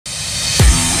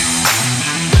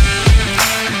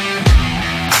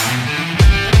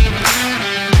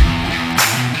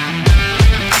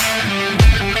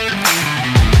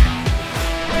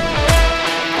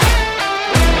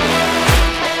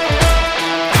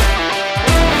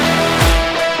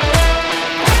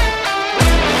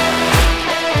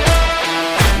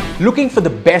Looking for the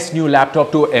best new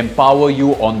laptop to empower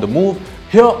you on the move?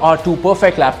 Here are two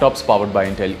perfect laptops powered by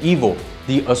Intel Evo,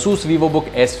 the Asus Vivobook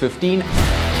S15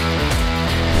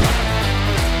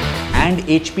 and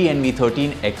HP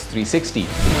NV13 x360.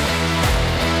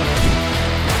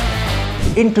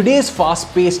 In today's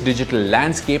fast-paced digital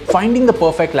landscape, finding the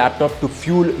perfect laptop to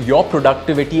fuel your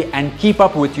productivity and keep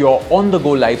up with your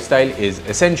on-the-go lifestyle is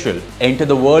essential. Enter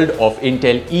the world of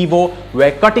Intel Evo,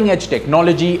 where cutting-edge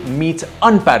technology meets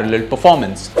unparalleled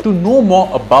performance. To know more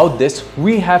about this,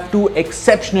 we have two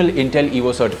exceptional Intel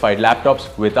Evo certified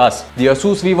laptops with us, the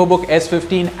Asus Vivobook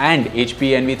S15 and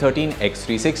HP NV13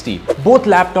 x360. Both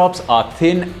laptops are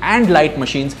thin and light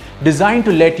machines designed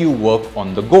to let you work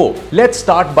on the go. Let's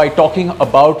start by talking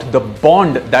about the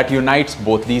bond that unites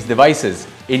both these devices,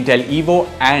 Intel Evo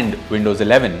and Windows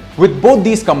 11. With both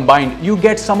these combined, you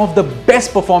get some of the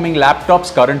best performing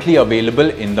laptops currently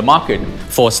available in the market.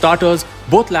 For starters,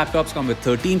 both laptops come with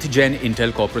 13th gen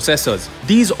Intel Core processors.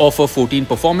 These offer 14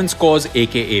 performance cores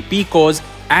aka P cores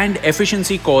and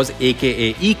efficiency cores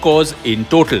aka E cores in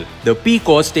total. The P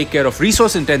cores take care of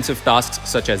resource intensive tasks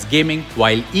such as gaming,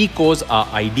 while E cores are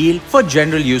ideal for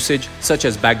general usage such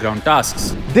as background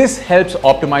tasks. This helps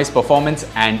optimize performance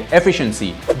and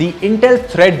efficiency. The Intel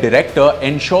Thread Director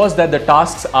ensures that the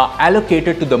tasks are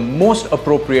allocated to the most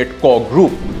appropriate core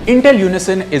group. Intel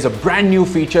Unison is a brand new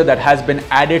feature that has been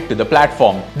added to the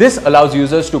platform. This allows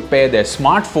users to pair their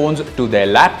smartphones to their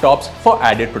laptops for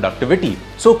added productivity.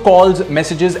 So calls,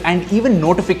 messages and even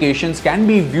notifications can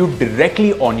be viewed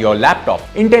directly on your laptop.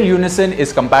 Intel Unison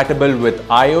is compatible with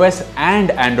iOS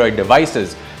and Android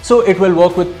devices, so it will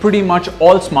work with pretty much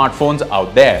all smartphones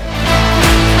out there.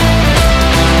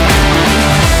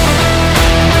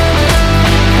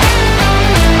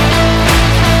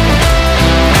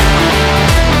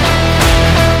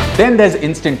 Then there's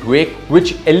Instant Wake,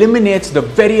 which eliminates the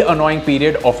very annoying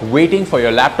period of waiting for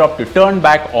your laptop to turn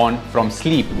back on from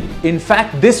sleep. In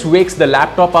fact, this wakes the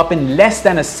laptop up in less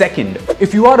than a second.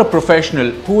 If you are a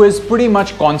professional who is pretty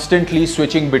much constantly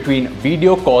switching between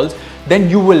video calls,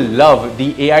 then you will love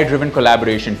the AI-driven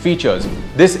collaboration features.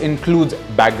 This includes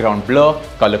background blur,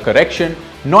 color correction,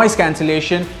 noise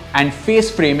cancellation, and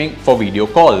face framing for video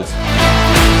calls.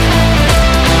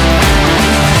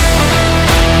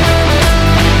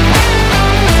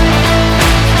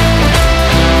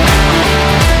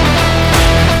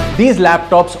 These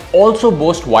laptops also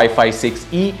boast Wi-Fi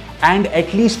 6E and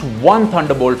at least one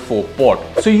Thunderbolt 4 port,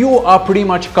 so you are pretty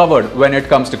much covered when it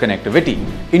comes to connectivity.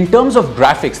 In terms of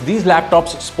graphics, these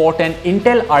laptops sport an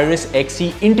Intel Iris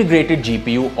Xe integrated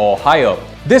GPU or higher.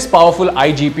 This powerful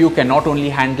iGPU can not only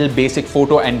handle basic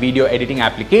photo and video editing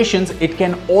applications, it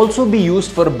can also be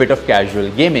used for a bit of casual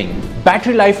gaming.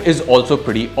 Battery life is also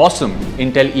pretty awesome.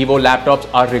 Intel Evo laptops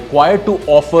are required to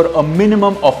offer a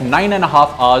minimum of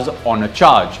 9.5 hours on a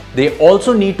charge. They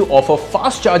also need to offer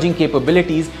fast charging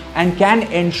capabilities and can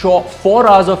ensure 4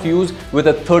 hours of use with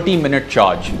a 30-minute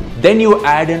charge. Then you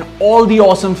add in all the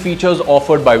awesome features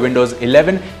offered by Windows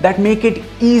 11 that make it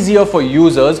easier for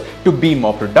users to be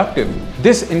more productive.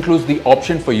 This includes the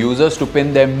option for users to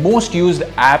pin their most used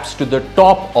apps to the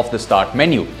top of the start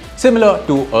menu, similar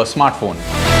to a smartphone.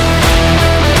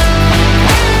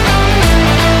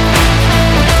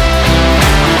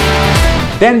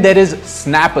 Then there is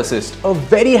Snap Assist, a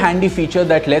very handy feature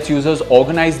that lets users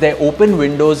organize their open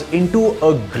windows into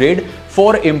a grid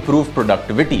for improved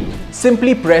productivity.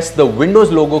 Simply press the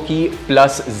Windows logo key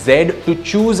plus Z to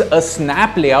choose a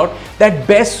snap layout that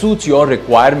best suits your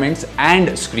requirements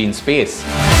and screen space.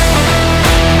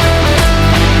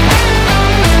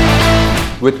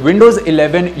 With Windows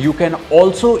 11, you can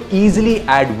also easily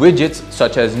add widgets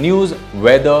such as news,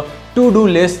 weather, to-do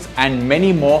lists and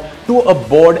many more to a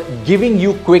board, giving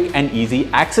you quick and easy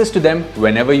access to them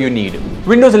whenever you need.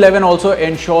 Windows 11 also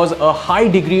ensures a high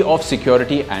degree of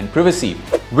security and privacy.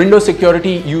 Windows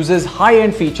Security uses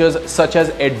high-end features such as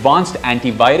advanced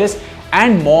antivirus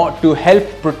and more to help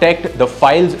protect the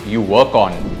files you work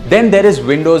on. Then there is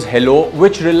Windows Hello,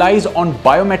 which relies on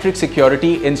biometric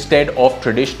security instead of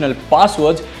traditional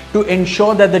passwords to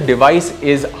ensure that the device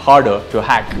is harder to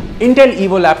hack. Intel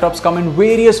Evo laptops come in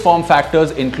various form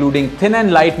factors, including thin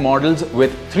and light models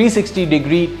with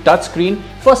 360-degree touchscreen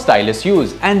for stylus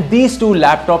use. And these two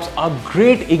laptops are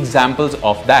great examples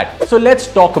of that. So let's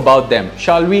talk about them,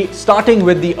 shall we? Starting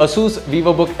with the Asus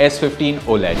Vivobook S15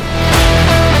 OLED.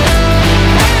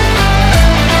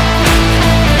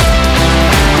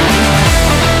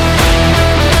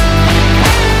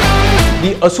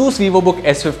 The Asus Vivobook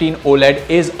S15 OLED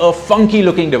is a funky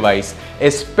looking device,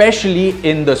 especially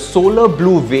in the solar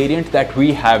blue variant that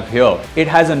we have here. It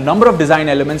has a number of design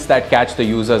elements that catch the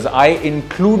user's eye,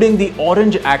 including the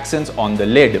orange accents on the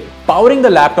lid. Powering the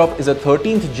laptop is a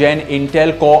 13th gen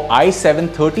Intel Core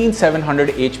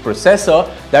i7-13700H processor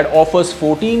that offers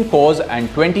 14 cores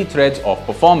and 20 threads of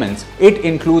performance. It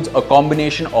includes a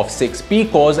combination of 6 P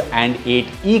cores and 8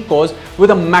 E cores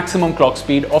with a maximum clock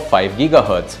speed of 5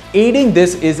 GHz. Aiding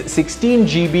this is 16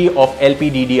 GB of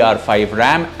LPDDR5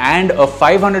 RAM and a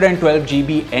 512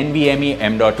 GB NVMe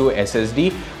M.2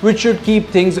 SSD, which should keep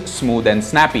things smooth and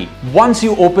snappy. Once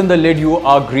you open the lid, you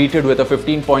are greeted with a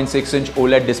 15.6-inch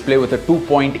OLED display with a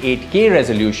 2.8K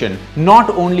resolution. Not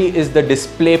only is the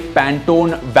display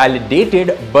Pantone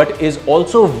validated, but is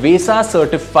also VESA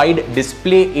certified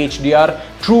Display HDR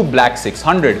True Black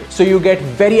 600, so you get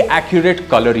very accurate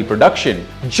color reproduction.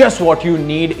 Just what you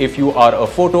need if you are a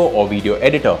photo or video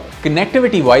editor.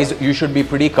 Connectivity wise, you should be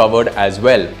pretty covered as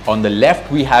well. On the left,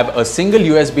 we have a single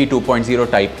USB 2.0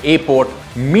 Type A port.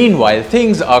 Meanwhile,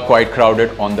 things are quite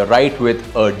crowded on the right with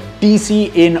a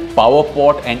DC in power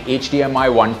port, an HDMI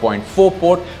 1.4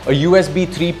 port, a USB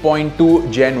 3.2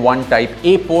 Gen 1 Type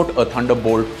A port, a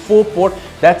Thunderbolt 4 port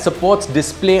that supports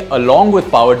display along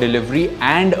with power delivery,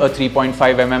 and a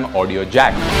 3.5mm audio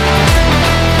jack.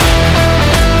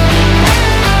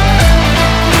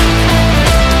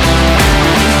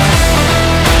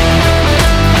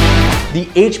 The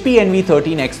HP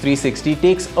Envy13 x360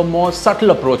 takes a more subtle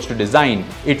approach to design.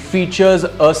 It features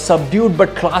a subdued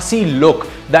but classy look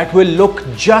that will look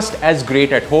just as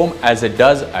great at home as it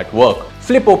does at work.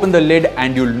 Flip open the lid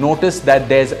and you'll notice that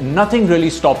there's nothing really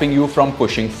stopping you from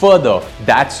pushing further.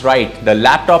 That's right, the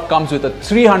laptop comes with a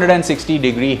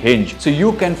 360-degree hinge, so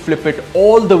you can flip it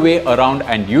all the way around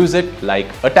and use it like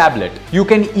a tablet. You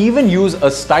can even use a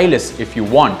stylus if you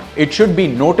want. It should be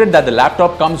noted that the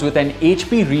laptop comes with an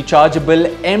HP rechargeable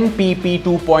MPP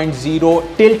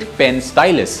 2.0 tilt pen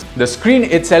stylus. The screen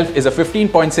itself is a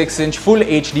 15.6-inch Full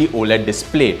HD OLED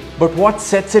display. But what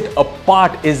sets it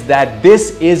apart is that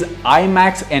this is IMAX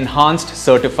Enhanced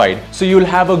certified, so you'll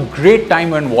have a great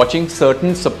time when watching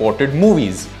certain supported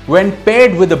movies. When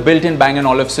paired with the built-in Bang &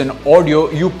 Olufsen audio,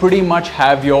 you pretty much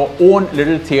have your own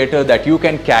little theater that you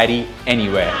can carry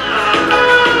anywhere.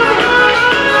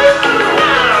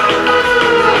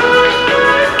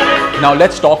 Now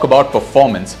let's talk about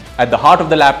performance. At the heart of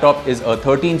the laptop is a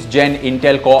 13th gen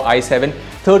Intel Core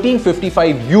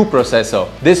i7-1355U processor.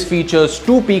 This features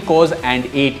 2 P cores and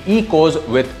 8 E cores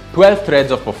with 12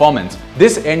 threads of performance.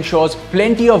 This ensures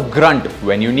plenty of grunt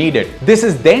when you need it. This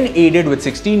is then aided with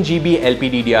 16 GB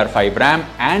LPDDR5 RAM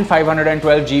and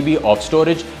 512 GB of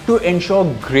storage to ensure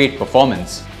great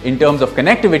performance. In terms of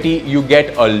connectivity, you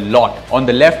get a lot. On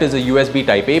the left is a USB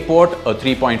Type A port, a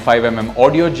 3.5mm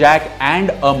audio jack,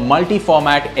 and a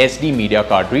multi-format SD media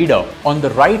card reader. On the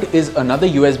right is another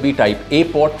USB Type A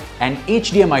port, an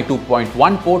HDMI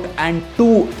 2.1 port, and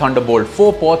 2 Thunderbolt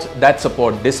 4 ports that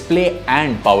support display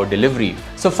and power delivery.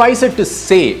 Suffice it to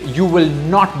say, you will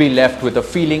not be left with a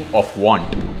feeling of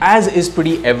want. As is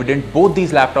pretty evident, both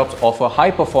these laptops offer high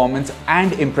performance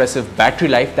and impressive battery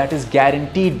life that is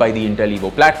guaranteed by the Intel Evo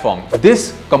platform.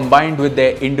 This, combined with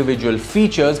their individual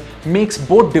features, makes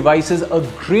both devices a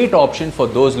great option for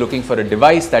those looking for a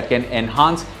device that can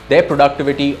enhance their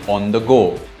productivity on the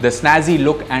go. The snazzy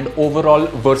look and overall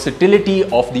versatility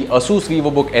of the Asus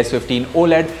Vivobook S15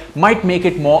 OLED might make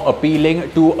it more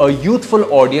appealing to a youthful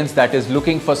audience that is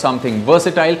looking for something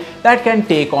versatile that can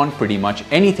take on pretty much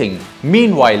anything.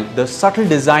 Meanwhile, the subtle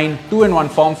design,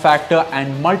 2-in-1 form factor,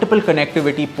 and multiple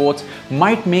connectivity ports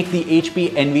might make the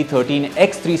HP Envy13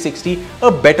 x360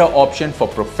 a better option for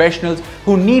professionals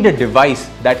who need a device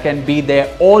that can be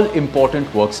their all-important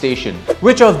workstation.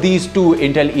 Which of these two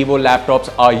Intel Evo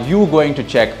laptops are you going to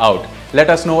check out? Let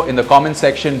us know in the comment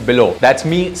section below. That's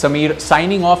me, Samir,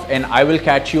 signing off, and I will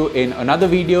catch you in another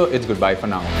video. It's goodbye for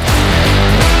now.